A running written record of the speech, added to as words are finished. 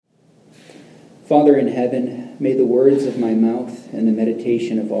Father in heaven, may the words of my mouth and the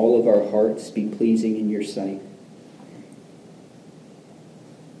meditation of all of our hearts be pleasing in your sight.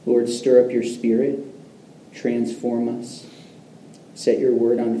 Lord, stir up your Spirit, transform us, set your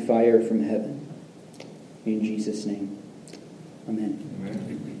word on fire from heaven. In Jesus' name, amen.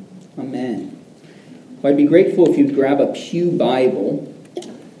 Amen. Amen. Well, I'd be grateful if you'd grab a pew Bible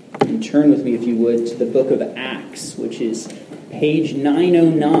and turn with me, if you would, to the book of Acts, which is page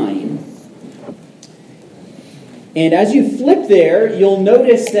 909. And as you flip there, you'll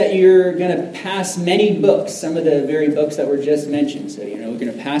notice that you're going to pass many books, some of the very books that were just mentioned. So, we're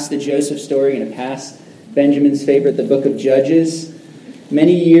going to pass the Joseph story, we're going to pass Benjamin's favorite, the book of Judges,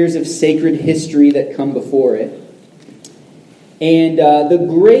 many years of sacred history that come before it. And the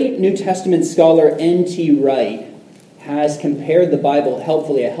great New Testament scholar N.T. Wright has compared the Bible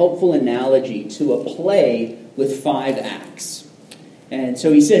helpfully, a helpful analogy to a play with 5 acts. And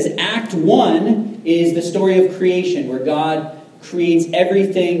so he says Act 1 is the story of creation, where God creates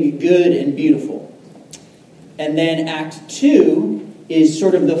everything good and beautiful. And then Act 2 is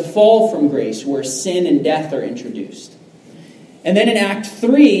sort of the fall from grace, where sin and death are introduced. And then in Act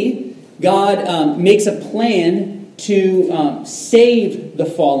 3, God makes a plan to save the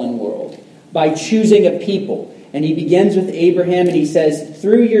fallen world by choosing a people. And he begins with Abraham, and he says,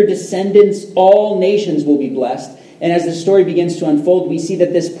 through your descendants, all nations will be blessed. And as the story begins to unfold, we see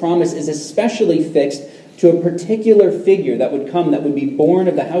that this promise is especially fixed to a particular figure that would come, that would be born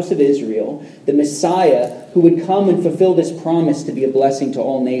of the house of Israel, the Messiah, who would come and fulfill this promise to be a blessing to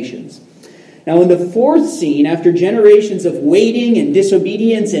all nations. Now, in the 4th scene, after generations of waiting and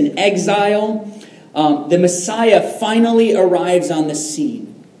disobedience and exile, the Messiah finally arrives on the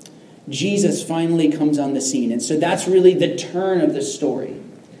scene. Jesus finally comes on the scene. And so that's really the turn of the story.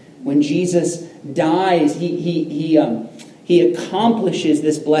 When Jesus dies, he accomplishes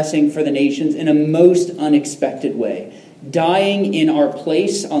this blessing for the nations in a most unexpected way, dying in our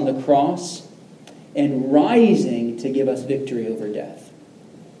place on the cross and rising to give us victory over death.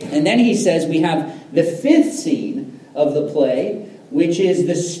 And then he says we have the 5th scene of the play, which is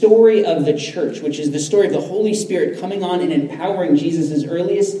the story of the church, which is the story of the Holy Spirit coming on and empowering Jesus'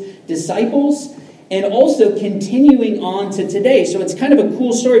 earliest disciples, and also continuing on to today. So it's kind of a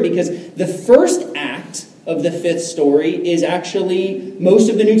cool story, because the first act of the 5th story is actually most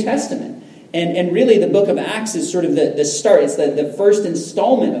of the New Testament. And really the book of Acts is sort of the start. It's the first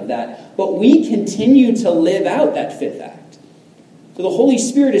installment of that. But we continue to live out that 5th act. So the Holy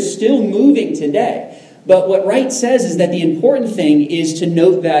Spirit is still moving today. But what Wright says is that the important thing is to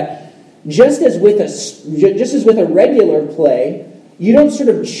note that just as with a regular play, you don't sort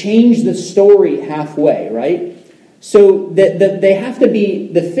of change the story halfway, right? So they have to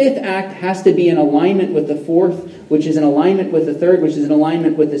be, the 5th act has to be in alignment with the 4th, which is in alignment with the 3rd, which is in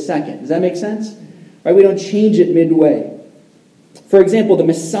alignment with the 2nd. Does that make sense? Right? We don't change it midway. For example, the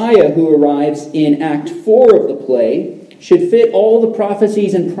Messiah who arrives in Act 4 of the play should fit all the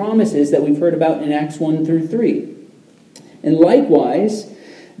prophecies and promises that we've heard about in Acts 1 through 3. And likewise,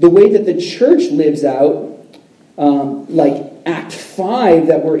 the way that the church lives out, like Act 5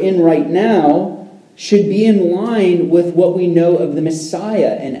 that we're in right now, should be in line with what we know of the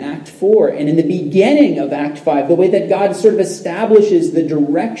Messiah in Act 4. And in the beginning of Act 5, the way that God sort of establishes the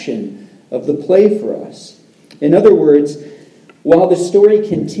direction of the play for us. In other words, while the story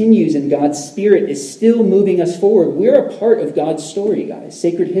continues and God's Spirit is still moving us forward, we're a part of God's story, guys.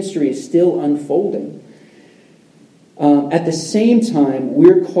 Sacred history is still unfolding. At the same time,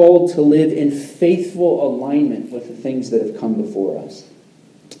 we're called to live in faithful alignment with the things that have come before us.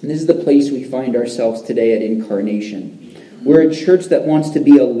 And this is the place we find ourselves today at Incarnation. We're a church that wants to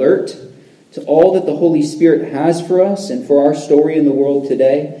be alert to all that the Holy Spirit has for us and for our story in the world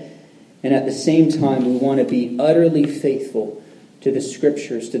today. And at the same time, we want to be utterly faithful to the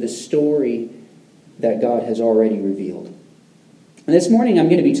Scriptures, to the story that God has already revealed. And this morning, I'm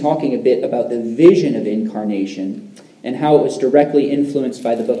going to be talking a bit about the vision of Incarnation and how it was directly influenced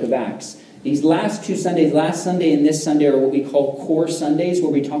by the book of Acts. These last 2 Sundays, last Sunday and this Sunday, are what we call core Sundays,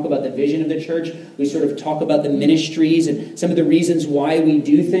 where we talk about the vision of the church. We sort of talk about the ministries and some of the reasons why we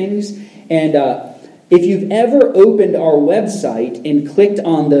do things. And if you've ever opened our website and clicked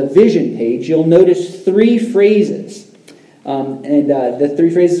on the vision page, you'll notice 3 phrases. The 3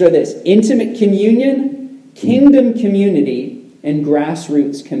 phrases are this: intimate communion, kingdom community, and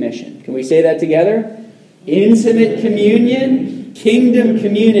grassroots commission. Can we say that together? Intimate communion, kingdom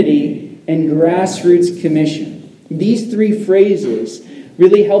community, and grassroots commission. These 3 phrases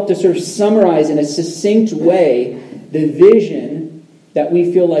really help to sort of summarize in a succinct way the vision that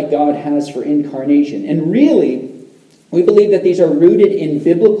we feel like God has for Incarnation. And really, we believe that these are rooted in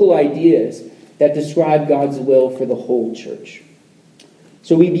biblical ideas that describe God's will for the whole church.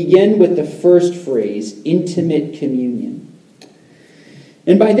 So we begin with the first phrase, intimate communion.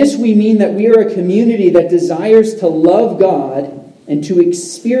 And by this we mean that we are a community that desires to love God and to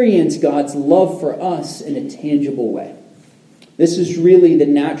experience God's love for us in a tangible way. This is really the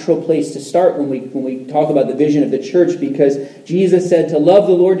natural place to start when we talk about the vision of the church, because Jesus said to love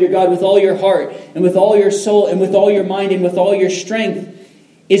the Lord your God with all your heart and with all your soul and with all your mind and with all your strength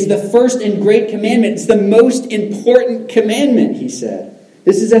is the first and great commandment. It's the most important commandment, he said.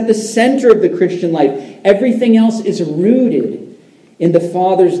 This is at the center of the Christian life. Everything else is rooted in the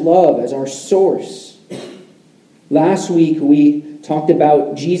Father's love as our source. Last week we talked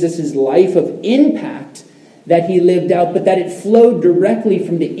about Jesus' life of impact that he lived out, but that it flowed directly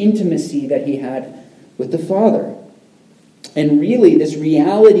from the intimacy that he had with the Father. And really, this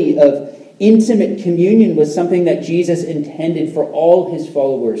reality of intimate communion was something that Jesus intended for all his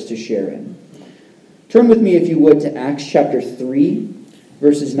followers to share in. Turn with me, if you would, to Acts chapter 3,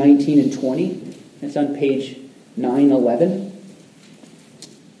 verses 19 and 20. It's on page 911.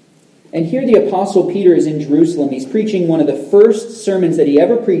 And here the Apostle Peter is in Jerusalem. He's preaching one of the first sermons that he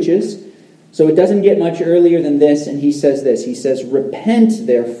ever preaches. So it doesn't get much earlier than this, and he says this. He says, "Repent,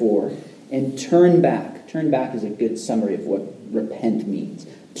 therefore, and turn back." Turn back is a good summary of what repent means.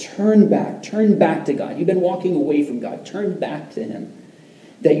 Turn back to God. You've been walking away from God. Turn back to him,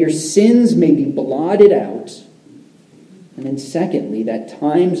 that your sins may be blotted out. And then secondly, that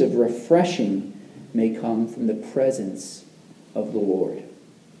times of refreshing may come from the presence of the Lord.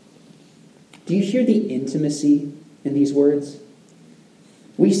 Do you hear the intimacy in these words?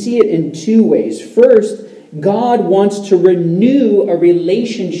 We see it in two ways. First, God wants to renew a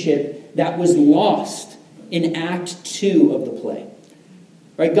relationship that was lost in Act 2 of the play.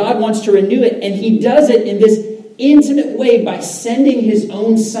 Right? God wants to renew it, and he does it in this intimate way by sending his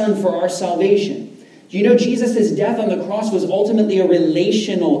own Son for our salvation. Do you know Jesus' death on the cross was ultimately a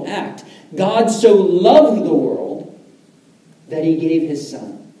relational act? God so loved the world that he gave his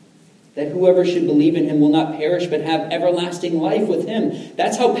Son, that whoever should believe in him will not perish but have everlasting life with him.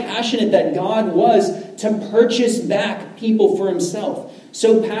 That's how passionate that God was to purchase back people for himself.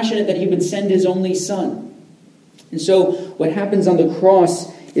 So passionate that he would send his only Son. And so what happens on the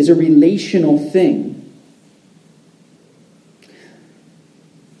cross is a relational thing.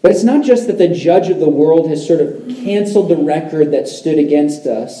 But it's not just that the judge of the world has sort of canceled the record that stood against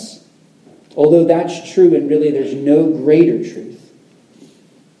us, although that's true, and really there's no greater truth.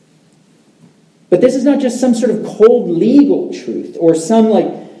 But this is not just some sort of cold legal truth or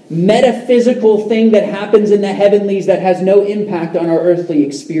some metaphysical thing that happens in the heavenlies that has no impact on our earthly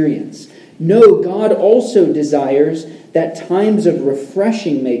experience. No, God also desires that times of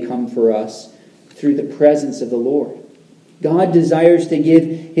refreshing may come for us through the presence of the Lord. God desires to give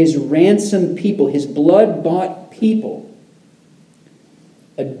his ransomed people, his blood-bought people,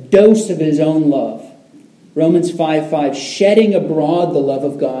 a dose of his own love. Romans 5:5, shedding abroad the love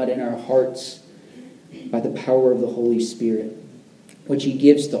of God in our hearts by the power of the Holy Spirit, which he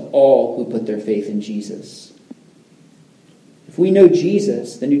gives to all who put their faith in Jesus. If we know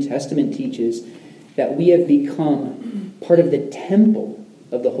Jesus, the New Testament teaches that we have become part of the temple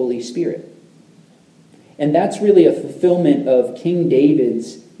of the Holy Spirit. And that's really a fulfillment of King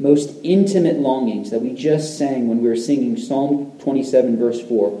David's most intimate longings that we just sang when we were singing Psalm 27, verse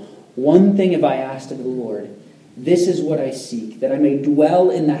 4. "One thing have I asked of the Lord, this is what I seek, that I may dwell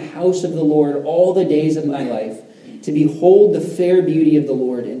in the house of the Lord all the days of my life, to behold the fair beauty of the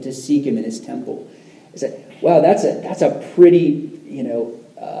Lord and to seek him in his temple." It's like, wow, that's a pretty,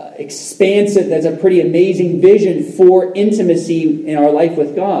 expansive, that's a pretty amazing vision for intimacy in our life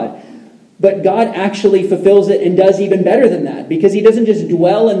with God. But God actually fulfills it and does even better than that, because he doesn't just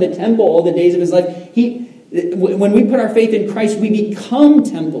dwell in the temple all the days of his life. When we put our faith in Christ, we become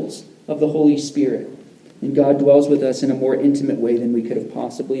temples of the Holy Spirit. And God dwells with us in a more intimate way than we could have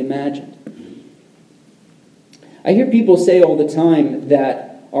possibly imagined. I hear people say all the time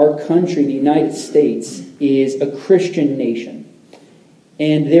that our country, the United States, is a Christian nation.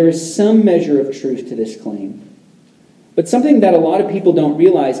 And there is some measure of truth to this claim. But something that a lot of people don't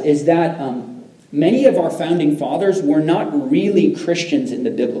realize is that many of our founding fathers were not really Christians in the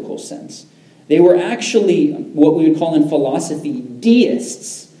biblical sense. They were actually what we would call in philosophy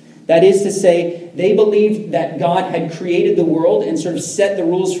deists. That is to say, they believed that God had created the world and sort of set the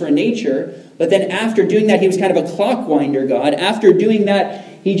rules for nature. But then after doing that, he was kind of a clockwinder God. After doing that,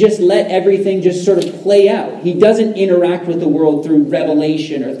 he just let everything just sort of play out. He doesn't interact with the world through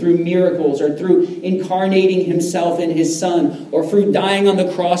revelation or through miracles or through incarnating himself in his Son or through dying on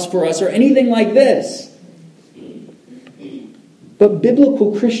the cross for us or anything like this. But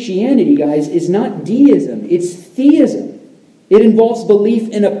biblical Christianity, guys, is not deism. It's theism. It involves belief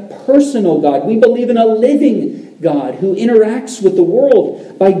in a personal God. We believe in a living God who interacts with the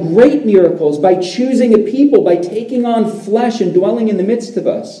world by great miracles, by choosing a people, by taking on flesh and dwelling in the midst of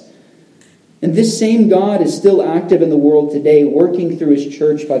us. And this same God is still active in the world today, working through his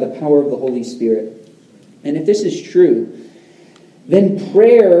church by the power of the Holy Spirit. And if this is true, then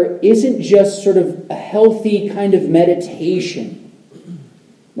prayer isn't just sort of a healthy kind of meditation.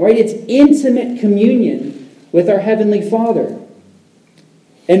 Right? It's intimate communion with our Heavenly Father.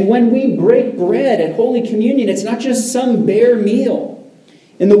 And when we break bread at Holy Communion, it's not just some bare meal.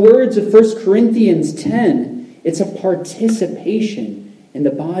 In the words of 1 Corinthians 10, it's a participation in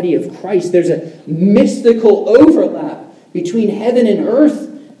the body of Christ. There's a mystical overlap between heaven and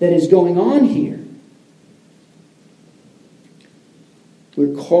earth that is going on here.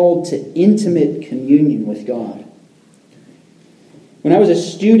 We're called to intimate communion with God. When I was a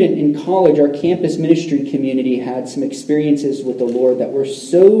student in college, our campus ministry community had some experiences with the Lord that were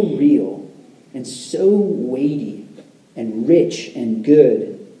so real and so weighty and rich and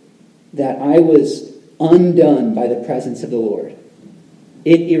good that I was undone by the presence of the Lord.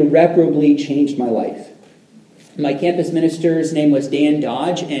 It irreparably changed my life. My campus minister's name was Dan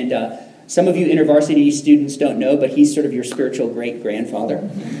Dodge, and some of you InterVarsity students don't know, but he's sort of your spiritual great-grandfather.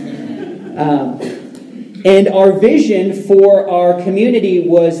 And our vision for our community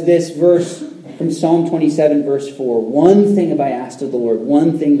was this verse from Psalm 27, verse 4. One thing have I asked of the Lord,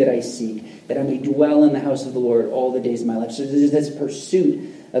 one thing that I seek, that I may dwell in the house of the Lord all the days of my life. So there's this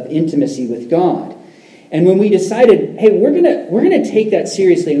pursuit of intimacy with God. And when we decided, hey, we're gonna take that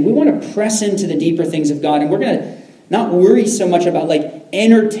seriously, and we want to press into the deeper things of God, and we're going to not worry so much about like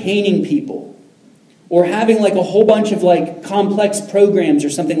entertaining people, or having like a whole bunch of like complex programs or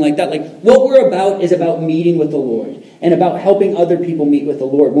something like that. Like what we're about is about meeting with the Lord and about helping other people meet with the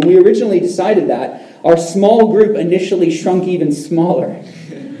Lord. When we originally decided that, our small group initially shrunk even smaller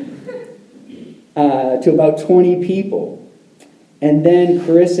to about 20 people. And then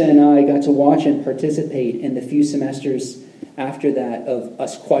Carissa and I got to watch and participate in the few semesters after that of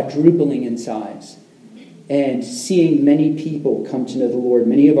us quadrupling in size and seeing many people come to know the Lord,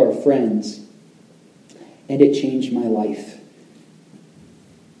 many of our friends. And it changed my life.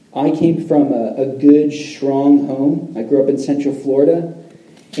 I came from a good, strong home. I grew up in Central Florida,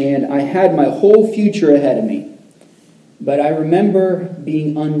 and I had my whole future ahead of me. But I remember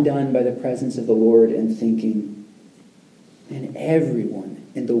being undone by the presence of the Lord and thinking, man, everyone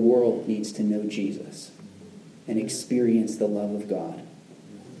in the world needs to know Jesus and experience the love of God.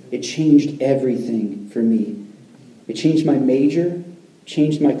 It changed everything for me. It changed my major,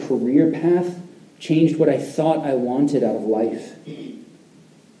 changed my career path, changed what I thought I wanted out of life.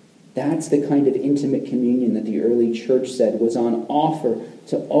 That's the kind of intimate communion that the early church said was on offer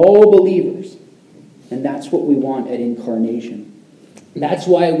to all believers. And that's what we want at Incarnation. That's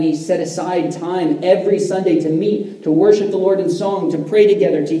why we set aside time every Sunday to meet, to worship the Lord in song, to pray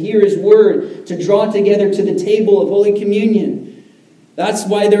together, to hear His Word, to draw together to the table of Holy Communion. That's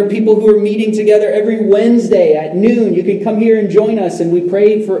why there are people who are meeting together every Wednesday at noon. You can come here and join us, and we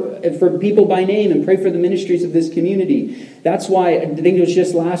pray for people by name and pray for the ministries of this community. That's why, I think it was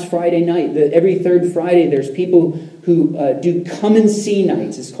just last Friday night, that every third Friday there's people who do come and see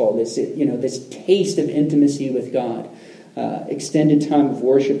nights, it's called. This taste of intimacy with God. Extended time of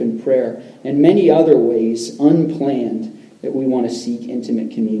worship and prayer, and many other ways, unplanned, that we want to seek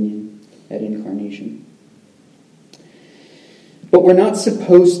intimate communion at Incarnation. But we're not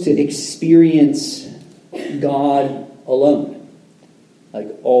supposed to experience God alone, like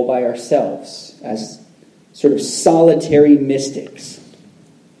all by ourselves, as sort of solitary mystics.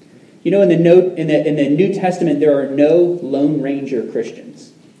 You know, in the New Testament, there are no Lone Ranger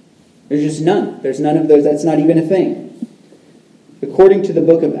Christians. There's just none. There's none of those. That's not even a thing. According to the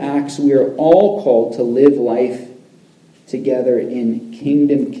book of Acts, we are all called to live life together in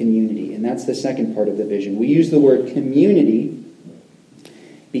kingdom community. And that's the second part of the vision. We use the word community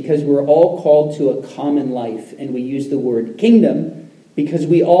because we're all called to a common life. And we use the word kingdom because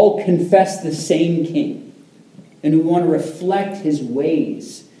we all confess the same king. And we want to reflect his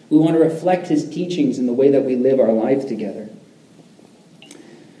ways. We want to reflect his teachings in the way that we live our lives together.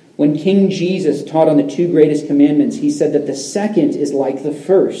 When King Jesus taught on the two greatest commandments, he said that the second is like the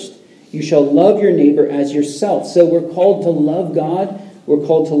first. You shall love your neighbor as yourself. So we're called to love God. We're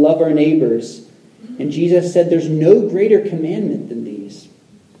called to love our neighbors. And Jesus said there's no greater commandment than these.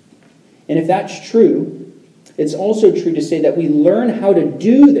 And if that's true, it's also true to say that we learn how to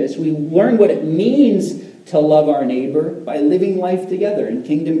do this. We learn what it means to love our neighbor by living life together in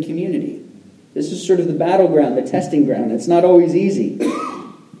kingdom community. This is sort of the battleground, the testing ground. It's not always easy.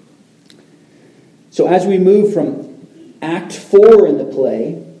 So as we move from Act 4 in the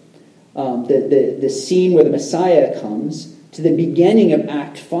play, the scene where the Messiah comes, to the beginning of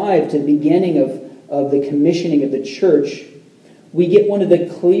Act 5, to the beginning of the commissioning of the church, we get one of the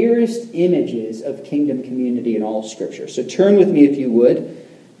clearest images of kingdom community in all of Scripture. So turn with me, if you would,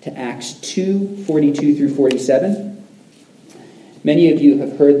 to Acts 2, 42 through 47. Many of you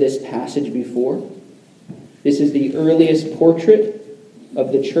have heard this passage before. This is the earliest portrait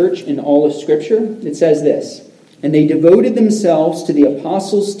of the church in all of Scripture. It says this: "And they devoted themselves to the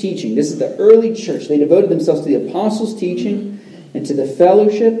apostles' teaching." This is the early church. They devoted themselves to the apostles' teaching and to the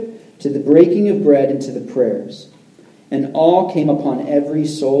fellowship, to the breaking of bread, and to the prayers. And awe came upon every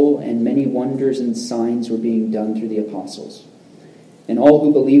soul, and many wonders and signs were being done through the apostles. And all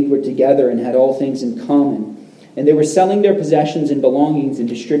who believed were together and had all things in common. And they were selling their possessions and belongings and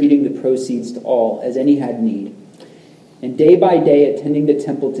distributing the proceeds to all, as any had need. And day by day, attending the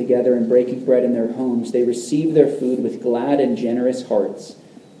temple together and breaking bread in their homes, they received their food with glad and generous hearts,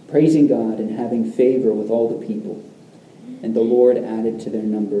 praising God and having favor with all the people. And the Lord added to their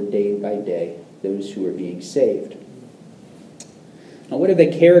number day by day those who were being saved. Now, what are the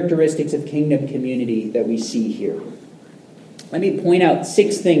characteristics of kingdom community that we see here? Let me point out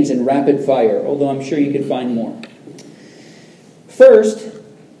 6 things in rapid fire, although I'm sure you could find more. First,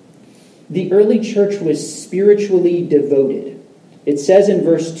 the early church was spiritually devoted. It says in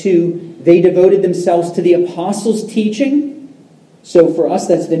verse 2, they devoted themselves to the apostles' teaching. So for us,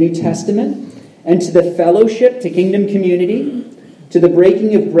 that's the New Testament. And to the fellowship, to kingdom community. To the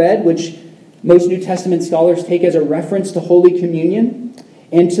breaking of bread, which most New Testament scholars take as a reference to Holy Communion.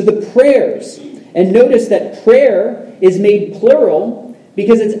 And to the prayers. And notice that prayer is made plural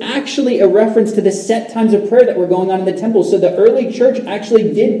because it's actually a reference to the set times of prayer that were going on in the temple. So the early church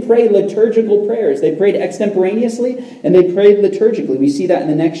actually did pray liturgical prayers. They prayed extemporaneously and they prayed liturgically. We see that in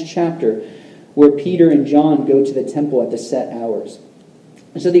the next chapter where Peter and John go to the temple at the set hours.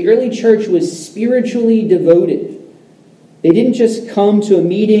 So the early church was spiritually devoted. They didn't just come to a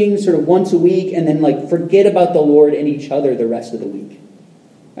meeting sort of once a week and then forget about the Lord and each other the rest of the week.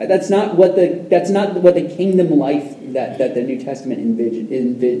 That's not what the kingdom life that the New Testament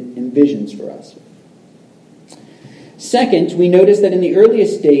envisions for us. Second, we notice that in the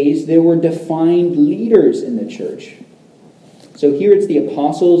earliest days there were defined leaders in the church. So here it's the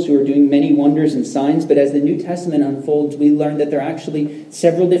apostles who are doing many wonders and signs, but as the New Testament unfolds, we learn that there are actually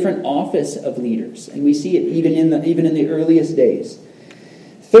several different office of leaders, and we see it even in the earliest days.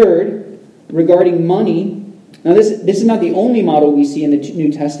 Third, regarding money. Now, this is not the only model we see in the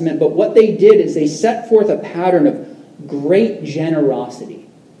New Testament, but what they did is they set forth a pattern of great generosity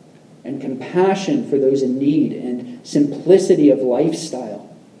and compassion for those in need and simplicity of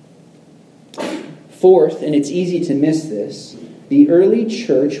lifestyle. Fourth, and it's easy to miss this, the early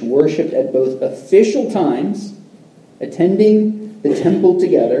church worshipped at both official times, attending the temple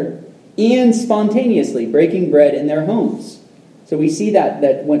together, and spontaneously breaking bread in their homes. So we see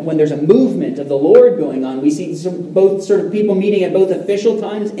that when there's a movement of the Lord going on, we see both sort of people meeting at both official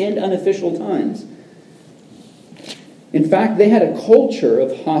times and unofficial times. In fact, they had a culture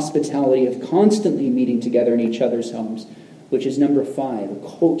of hospitality, of constantly meeting together in each other's homes, which is number 5,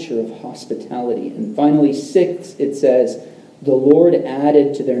 a culture of hospitality. And finally, 6, it says, the Lord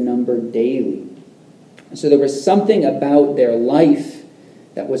added to their number daily. So there was something about their life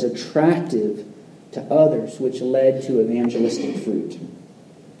that was attractive to others, which led to evangelistic fruit.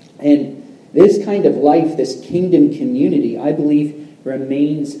 And this kind of life, this kingdom community, I believe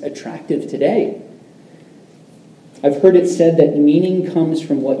remains attractive today. I've heard it said that meaning comes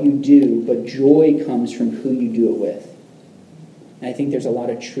from what you do, but joy comes from who you do it with. And I think there's a lot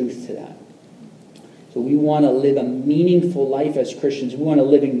of truth to that. So we want to live a meaningful life as Christians. We want to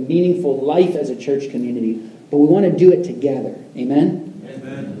live a meaningful life as a church community, but we want to do it together. Amen?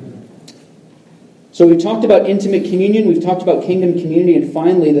 Amen. So we've talked about intimate communion, we've talked about kingdom community, and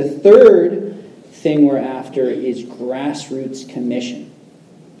finally the third thing we're after is grassroots commission.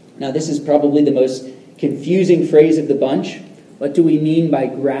 Now this is probably the most confusing phrase of the bunch. What do we mean by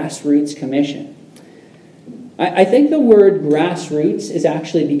grassroots commission? I think the word grassroots is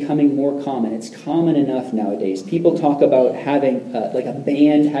actually becoming more common. It's common enough nowadays. People talk about having a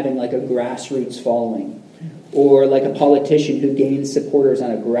band having a grassroots following, or like a politician who gains supporters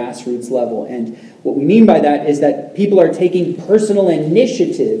on a grassroots level. And what we mean by that is that people are taking personal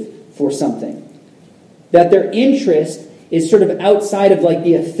initiative for something. That their interest is sort of outside of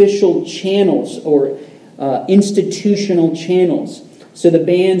the official channels or institutional channels. So the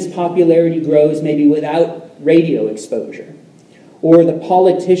band's popularity grows maybe without radio exposure. Or the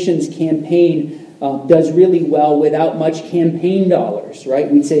politician's campaign does really well without much campaign dollars, right?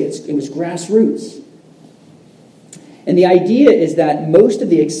 We'd say it was grassroots. And the idea is that most of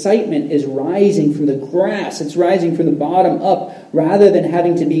the excitement is rising from the grass. It's rising from the bottom up rather than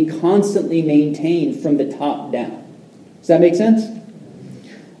having to be constantly maintained from the top down. Does that make sense?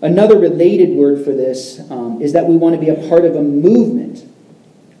 Another related word for this is that we want to be a part of a movement.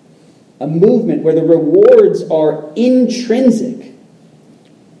 A movement where the rewards are intrinsic.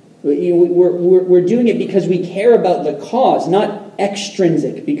 We're doing it because we care about the cause, not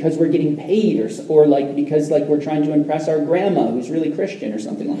extrinsic because we're getting paid or because we're trying to impress our grandma who's really Christian or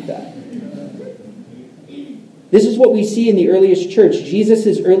something like that. This is what we see in the earliest church.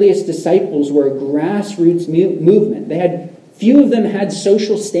 Jesus' earliest disciples were a grassroots movement. Few of them had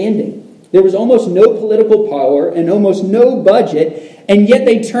social standing. There was almost no political power and almost no budget, and yet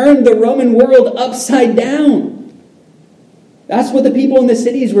they turned the Roman world upside down. That's what the people in the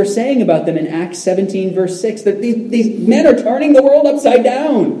cities were saying about them in Acts 17, verse 6, that these men are turning the world upside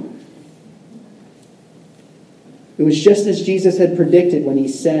down. It was just as Jesus had predicted when he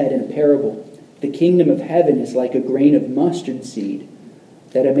said in a parable, "The kingdom of heaven is like a grain of mustard seed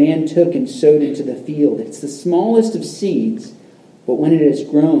that a man took and sowed into the field. It's the smallest of seeds, but when it has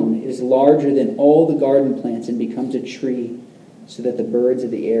grown, it is larger than all the garden plants and becomes a tree, so that the birds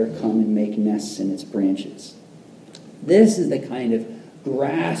of the air come and make nests in its branches." This is the kind of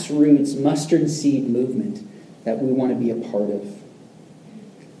grassroots mustard seed movement that we want to be a part of,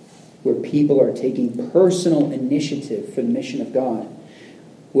 where people are taking personal initiative for the mission of God,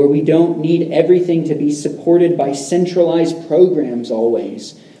 where we don't need everything to be supported by centralized programs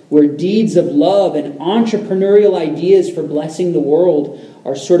always, where deeds of love and entrepreneurial ideas for blessing the world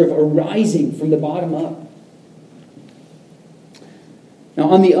are sort of arising from the bottom up. Now,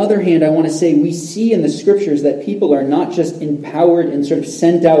 on the other hand, I want to say we see in the scriptures that people are not just empowered and sort of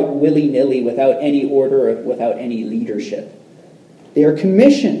sent out willy-nilly without any order or without any leadership. They are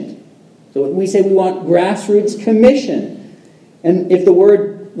commissioned. So we say we want grassroots commission. And if the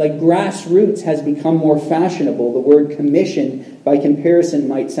word like grassroots has become more fashionable, the word commission, by comparison,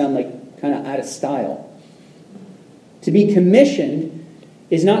 might sound like kind of out of style. To be commissioned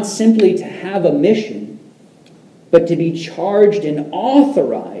is not simply to have a mission, but to be charged and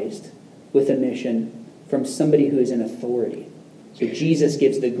authorized with a mission from somebody who is in authority. So Jesus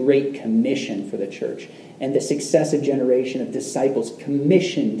gives the Great Commission for the church, and the successive generation of disciples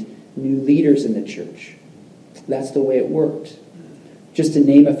commissioned new leaders in the church. That's the way it worked. Just to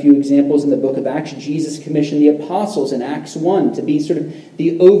name a few examples in the book of Acts, Jesus commissioned the apostles in Acts 1 to be sort of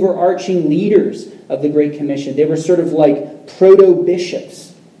the overarching leaders of the Great Commission. They were sort of like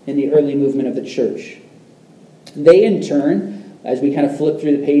proto-bishops in the early movement of the church. They, in turn, as we kind of flip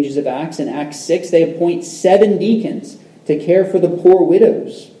through the pages of Acts, in Acts 6, they appoint 7 deacons to care for the poor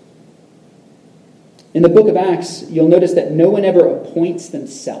widows. In the book of Acts, you'll notice that no one ever appoints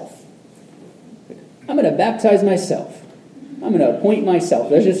themselves. I'm going to baptize myself. I'm going to appoint myself.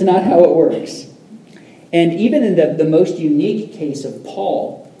 That's just not how it works. And even in the most unique case of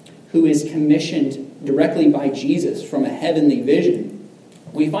Paul, who is commissioned directly by Jesus from a heavenly vision,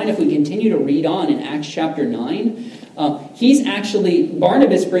 we find if we continue to read on in Acts chapter 9,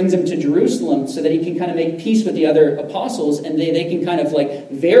 Barnabas brings him to Jerusalem so that he can kind of make peace with the other apostles, and they can kind of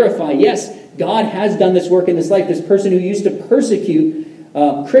like verify, yes, God has done this work in this life. This person who used to persecute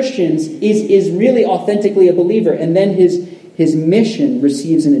Christians is really authentically a believer. And then his mission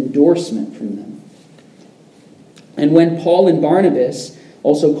receives an endorsement from them. And when Paul and Barnabas,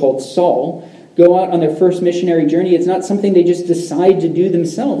 also called Saul, go out on their first missionary journey, it's not something they just decide to do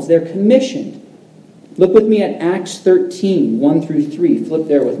themselves. They're commissioned. Look with me at Acts 13, 1 through 3. Flip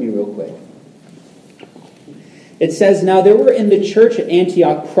there with me real quick. It says, "Now there were in the church at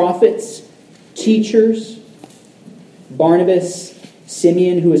Antioch prophets, teachers, Barnabas,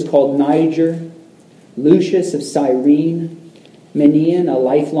 Simeon, who is called Niger, Lucius of Cyrene, Manaen, a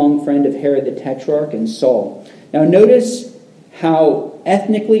lifelong friend of Herod the Tetrarch, and Saul." Now notice how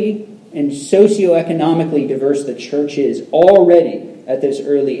ethnically and socioeconomically diverse the church is already at this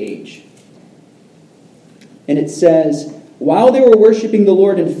early age. And it says, "While they were worshiping the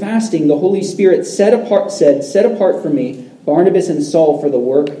Lord and fasting, the Holy Spirit said, 'Set apart for me Barnabas and Saul for the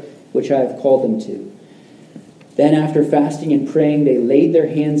work which I have called them to.' Then after fasting and praying, they laid their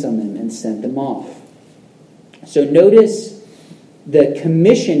hands on them and sent them off." So notice the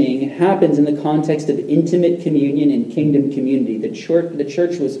commissioning happens in the context of intimate communion and kingdom community. The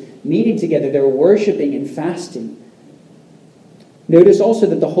church was meeting together. They were worshiping and fasting. Notice also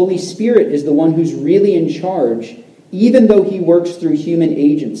that the Holy Spirit is the one who's really in charge, even though he works through human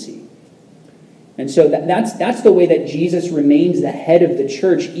agency. And so that's the way that Jesus remains the head of the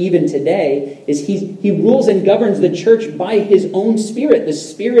church even today, is he rules and governs the church by his own Spirit, the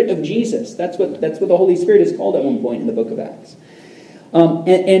Spirit of Jesus. That's what the Holy Spirit is called at one point in the book of Acts.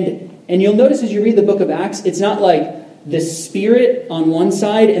 And you'll notice as you read the book of Acts, it's not like the Spirit on one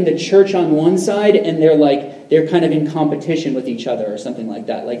side and the church on one side, and they're kind of in competition with each other or something like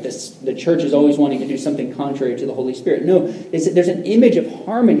that. Like the church is always wanting to do something contrary to the Holy Spirit. No, there's an image of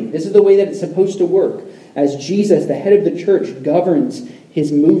harmony. This is the way that it's supposed to work, as Jesus, the head of the church, governs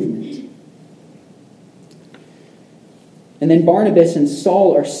his movement. And then Barnabas and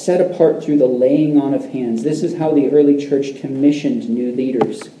Saul are set apart through the laying on of hands. This is how the early church commissioned new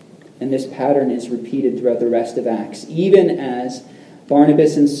leaders. And this pattern is repeated throughout the rest of Acts. Even as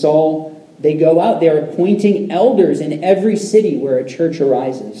Barnabas and Saul, they go out, they are appointing elders in every city where a church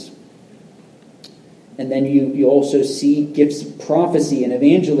arises. And then you also see gifts of prophecy and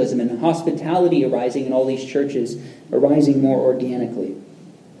evangelism and hospitality arising in all these churches, arising more organically.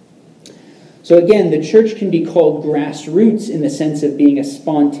 So again, the church can be called grassroots in the sense of being a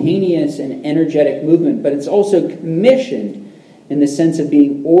spontaneous and energetic movement, but it's also commissioned in the sense of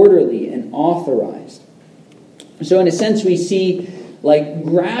being orderly and authorized. So in a sense, we see like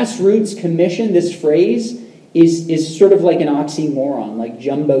grassroots commission, this phrase, is sort of like an oxymoron, like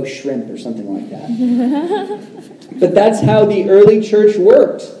jumbo shrimp or something like that. But that's how the early church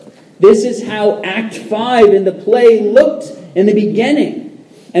worked. This is how Act 5 in the play looked in the beginning.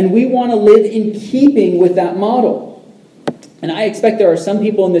 And we want to live in keeping with that model. And I expect there are some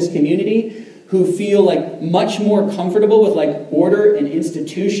people in this community who feel like much more comfortable with like order and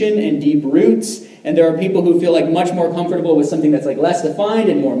institution and deep roots. And there are people who feel like much more comfortable with something that's like less defined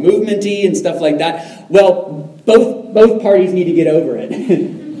and more movement-y and stuff like that. Well, both parties need to get over it.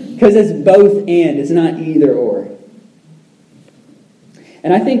 Because it's both and, it's not either or.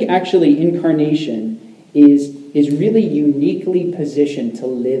 And I think actually incarnation is really uniquely positioned to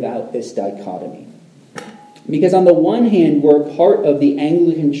live out this dichotomy. Because on the one hand, we're a part of the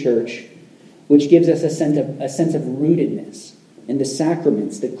Anglican Church, which gives us a sense of rootedness in the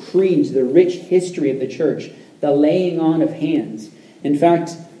sacraments, the creeds, the rich history of the church, the laying on of hands. In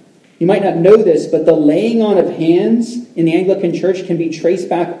fact, you might not know this, but the laying on of hands in the Anglican Church can be traced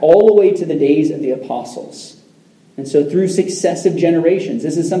back all the way to the days of the apostles. And so through successive generations,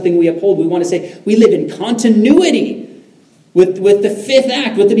 this is something we uphold. We want to say we live in continuity with the fifth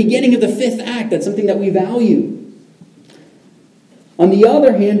act, with the beginning of the fifth act. That's something that we value. On the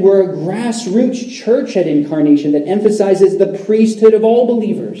other hand, we're a grassroots church at Incarnation that emphasizes the priesthood of all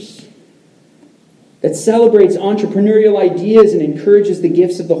believers, that celebrates entrepreneurial ideas and encourages the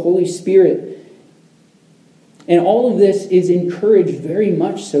gifts of the Holy Spirit. And all of this is encouraged very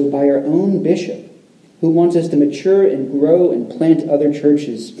much so by our own bishop, who wants us to mature and grow and plant other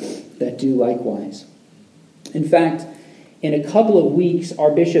churches that do likewise. In fact, in a couple of weeks,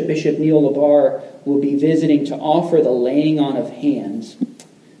 our bishop, Bishop Neil Labar, will be visiting to offer the laying on of hands,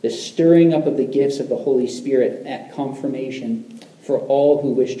 the stirring up of the gifts of the Holy Spirit at confirmation for all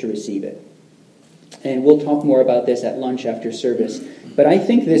who wish to receive it. And we'll talk more about this at lunch after service. But I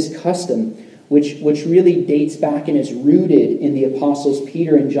think this custom, which really dates back and is rooted in the apostles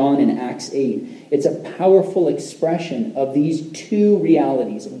Peter and John in Acts 8, it's a powerful expression of these two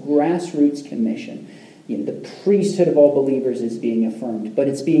realities of grassroots commission. The priesthood of all believers is being affirmed, but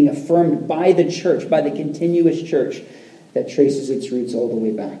it's being affirmed by the church, by the continuous church that traces its roots all the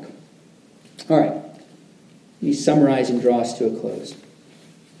way back. All right, let me summarize and draw us to a close.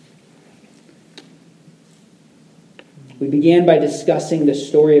 We began by discussing the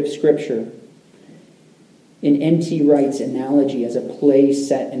story of Scripture in N.T. Wright's analogy as a play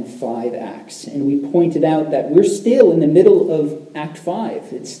set in 5 acts. And we pointed out that we're still in the middle of Act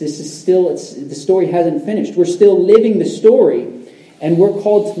 5. The story hasn't finished. We're still living the story, and we're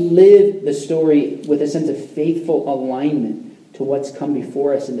called to live the story with a sense of faithful alignment to what's come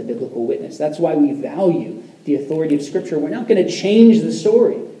before us in the biblical witness. That's why we value the authority of Scripture. We're not going to change the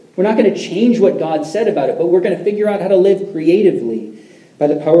story. We're not going to change what God said about it, but we're going to figure out how to live creatively by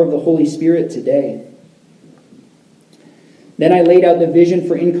the power of the Holy Spirit today. Then I laid out the vision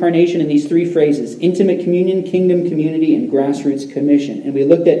for incarnation in these 3 phrases: intimate communion, kingdom community, and grassroots commission. And we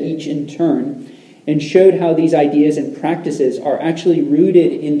looked at each in turn and showed how these ideas and practices are actually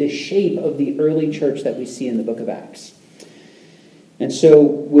rooted in the shape of the early church that we see in the book of Acts. And so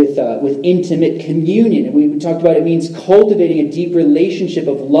with intimate communion, we talked about it means cultivating a deep relationship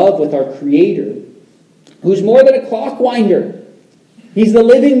of love with our Creator, who's more than a clock winder. He's the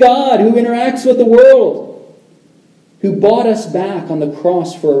living God who interacts with the world, who bought us back on the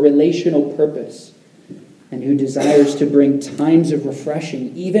cross for a relational purpose, and who desires to bring times of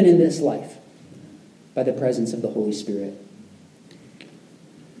refreshing, even in this life, by the presence of the Holy Spirit.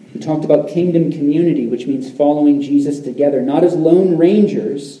 We talked about kingdom community, which means following Jesus together, not as lone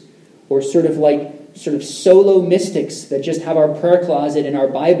rangers or sort of solo mystics that just have our prayer closet and our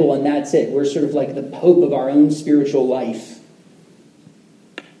Bible and that's it. We're sort of like the Pope of our own spiritual life.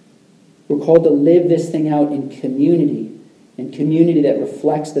 We're called to live this thing out in community, and community that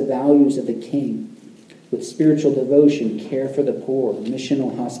reflects the values of the King, with spiritual devotion, care for the poor,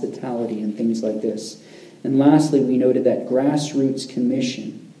 missional hospitality, and things like this. And lastly, we noted that grassroots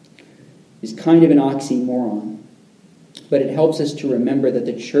commission is kind of an oxymoron, but it helps us to remember that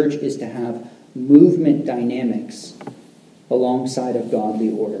the church is to have movement dynamics alongside of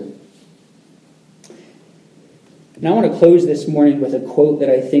godly order. Now I want to close this morning with a quote that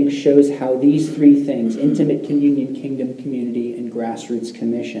I think shows how these three things, intimate communion, kingdom community, and grassroots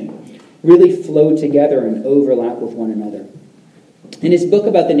commission, really flow together and overlap with one another. In his book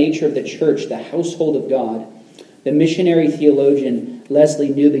about the nature of the church, The Household of God, the missionary theologian Leslie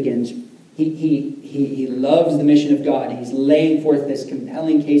Newbigin, he loves the mission of God. He's laying forth this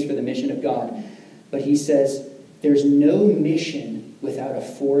compelling case for the mission of God. But he says, there's no mission without a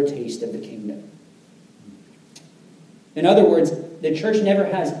foretaste of the kingdom. In other words, the church never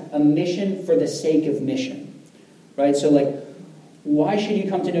has a mission for the sake of mission. Right? So why should you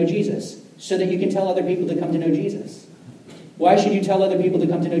come to know Jesus? So that you can tell other people to come to know Jesus. Why should you tell other people to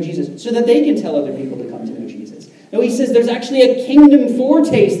come to know Jesus? So that they can tell other people to come to know Jesus. No, he says there's actually a kingdom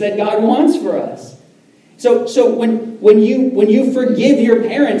foretaste that God wants for us. So when you forgive your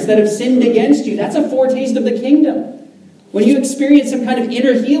parents that have sinned against you, that's a foretaste of the kingdom. When you experience some kind of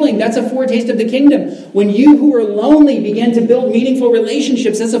inner healing, that's a foretaste of the kingdom. When you who are lonely begin to build meaningful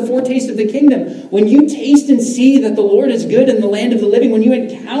relationships, that's a foretaste of the kingdom. When you taste and see that the Lord is good in the land of the living, when you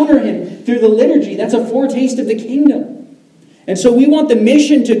encounter him through the liturgy, that's a foretaste of the kingdom. And so we want the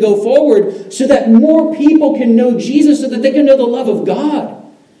mission to go forward so that more people can know Jesus, so that they can know the love of God,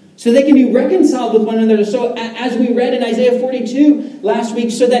 so they can be reconciled with one another. So as we read in Isaiah 42 last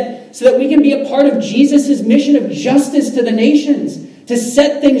week, so that we can be a part of Jesus' mission of justice to the nations, to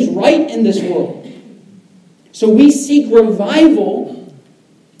set things right in this world. So we seek revival.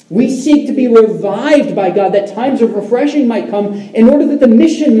 We seek to be revived by God, that times of refreshing might come in order that the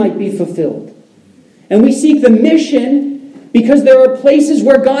mission might be fulfilled. And we seek the mission because there are places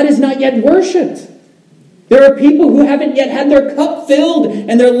where God is not yet worshipped. There are people who haven't yet had their cup filled,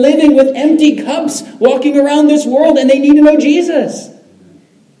 and they're living with empty cups, walking around this world, and they need to know Jesus.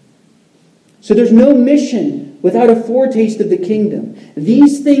 So there's no mission without a foretaste of the kingdom.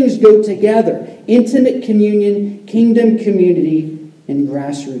 These things go together: intimate communion, kingdom community, and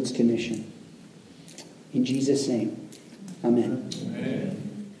grassroots commission. In Jesus' name, amen. Amen.